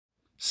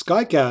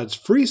SkyCAD's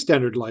free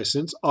standard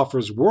license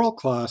offers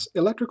world-class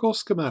electrical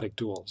schematic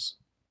tools.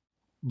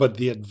 But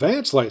the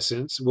Advanced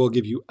license will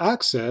give you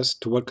access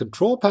to what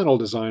control panel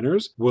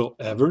designers will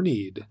ever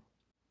need.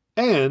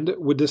 And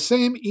with the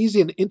same easy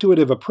and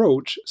intuitive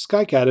approach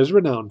SkyCAD is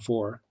renowned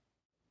for.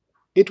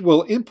 It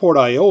will import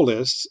I/O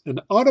lists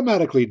and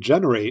automatically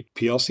generate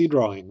PLC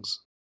drawings.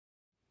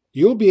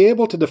 You'll be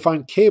able to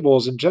define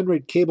cables and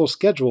generate cable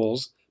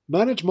schedules,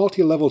 manage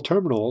multi-level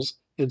terminals,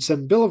 and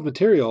send bill of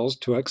materials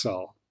to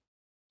Excel.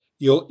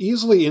 You'll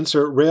easily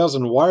insert rails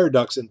and wire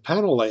ducts in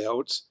panel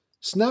layouts,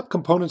 snap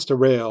components to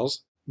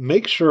rails,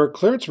 make sure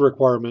clearance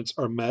requirements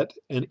are met,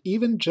 and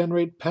even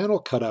generate panel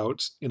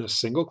cutouts in a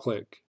single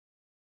click.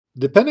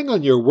 Depending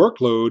on your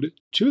workload,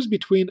 choose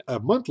between a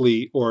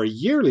monthly or a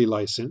yearly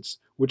license,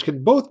 which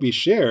can both be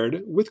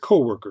shared with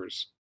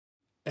coworkers.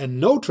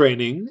 And no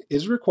training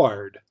is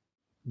required.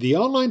 The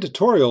online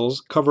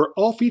tutorials cover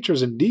all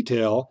features in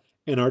detail,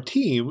 and our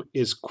team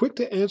is quick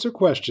to answer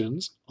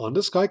questions on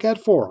the SkyCAD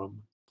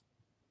forum.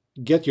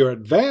 Get your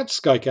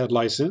advanced SkyCAD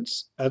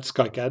license at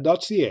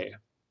skycad.ca.